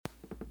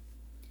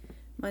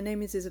My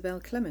name is Isabel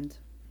Clement.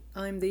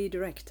 I'm the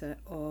director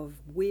of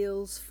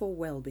Wheels for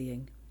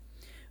Wellbeing.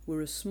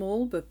 We're a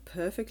small but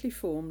perfectly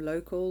formed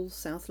local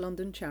South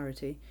London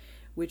charity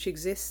which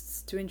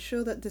exists to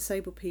ensure that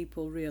disabled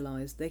people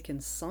realise they can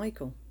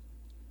cycle.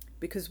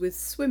 Because with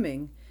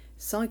swimming,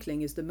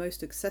 cycling is the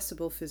most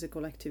accessible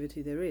physical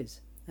activity there is,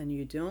 and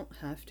you don't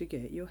have to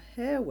get your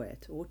hair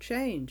wet or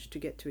change to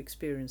get to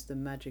experience the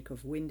magic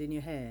of wind in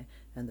your hair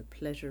and the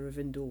pleasure of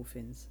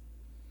endorphins.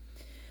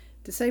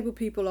 Disabled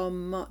people are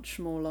much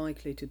more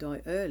likely to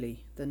die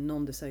early than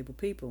non-disabled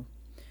people,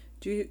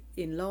 due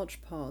in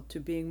large part to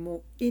being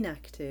more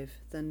inactive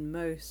than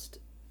most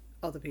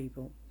other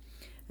people,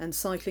 and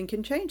cycling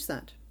can change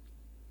that.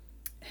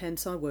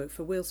 Hence I work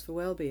for Wheels for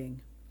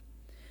Wellbeing.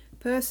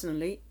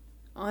 Personally,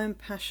 I am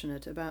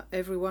passionate about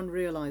everyone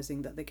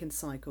realising that they can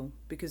cycle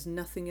because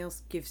nothing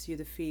else gives you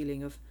the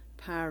feeling of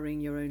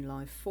powering your own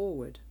life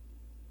forward.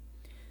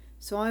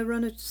 So I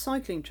run a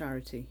cycling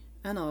charity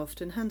and I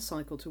often hand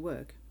cycle to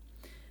work.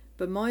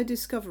 But my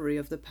discovery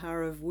of the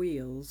power of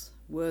wheels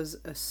was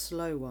a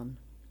slow one.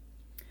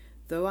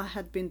 Though I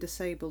had been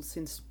disabled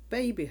since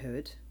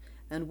babyhood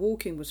and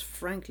walking was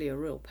frankly a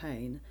real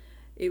pain,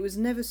 it was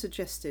never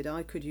suggested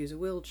I could use a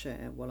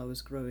wheelchair while I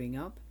was growing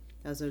up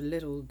as a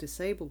little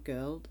disabled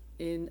girl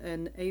in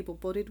an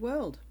able-bodied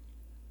world.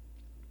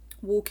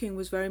 Walking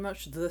was very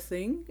much the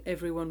thing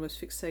everyone was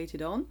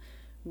fixated on,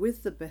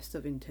 with the best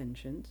of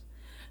intentions,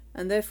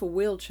 and therefore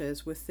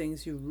wheelchairs were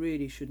things you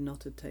really should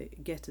not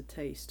get a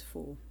taste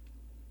for.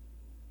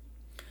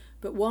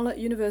 But while at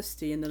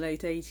university in the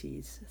late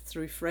 80s,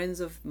 through friends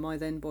of my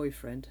then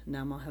boyfriend,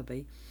 now my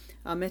hubby,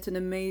 I met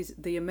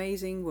the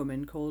amazing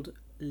woman called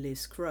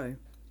Liz Crow.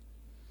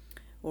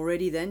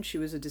 Already then she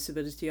was a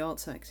disability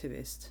arts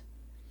activist.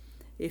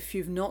 If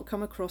you've not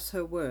come across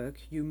her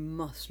work, you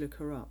must look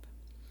her up.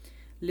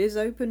 Liz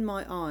opened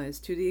my eyes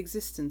to the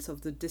existence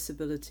of the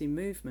disability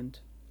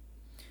movement.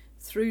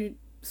 Through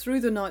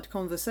the night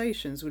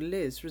conversations with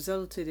Liz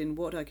resulted in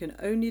what I can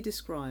only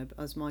describe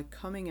as my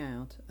coming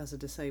out as a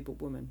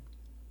disabled woman.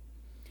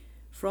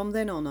 From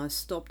then on, I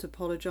stopped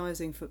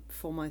apologising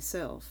for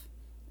myself,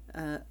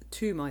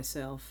 to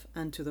myself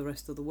and to the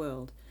rest of the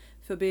world,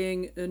 for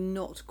being a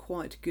not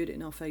quite good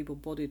enough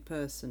able-bodied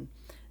person,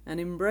 and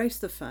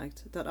embraced the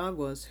fact that I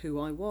was who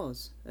I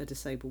was, a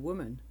disabled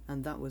woman,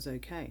 and that was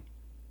okay.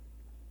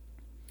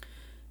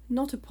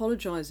 Not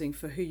apologising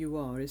for who you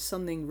are is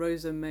something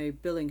Rosa May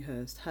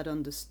Billinghurst had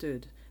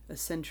understood a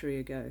century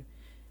ago.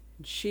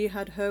 She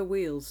had her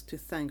wheels to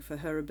thank for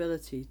her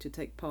ability to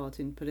take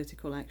part in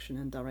political action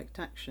and direct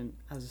action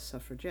as a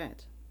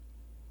suffragette.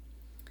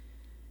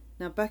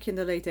 Now, back in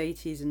the late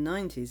 80s and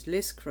 90s,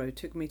 Liz Crow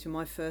took me to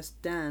my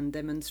first DAN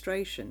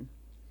demonstration.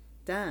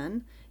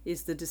 DAN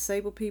is the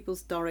Disabled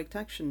People's Direct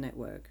Action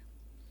Network.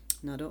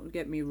 Now, don't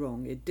get me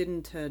wrong, it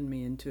didn't turn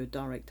me into a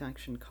direct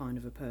action kind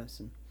of a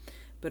person.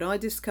 But I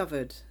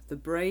discovered the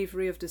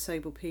bravery of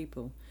disabled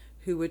people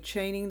who were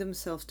chaining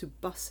themselves to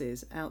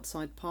buses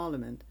outside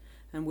Parliament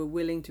and were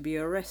willing to be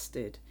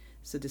arrested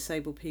so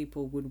disabled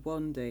people would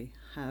one day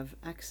have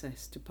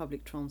access to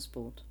public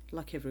transport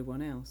like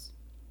everyone else.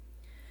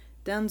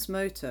 Dan's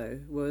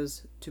motto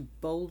was to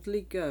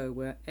boldly go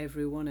where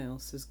everyone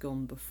else has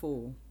gone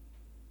before.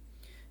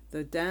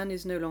 Though Dan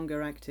is no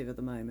longer active at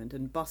the moment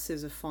and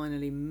buses are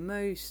finally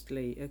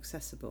mostly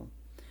accessible,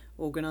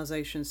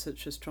 organisations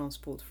such as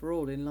Transport for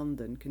All in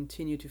London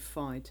continue to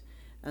fight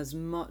as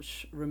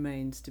much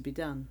remains to be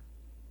done.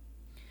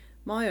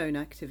 My own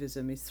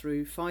activism is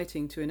through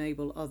fighting to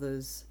enable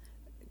others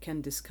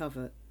can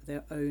discover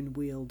their own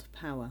wheeled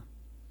power.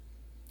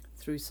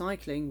 Through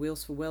cycling,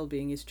 Wheels for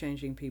Wellbeing is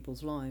changing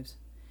people's lives.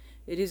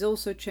 It is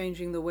also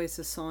changing the way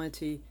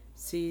society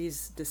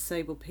sees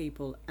disabled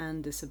people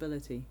and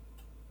disability.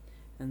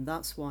 And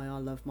that's why I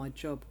love my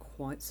job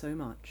quite so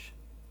much.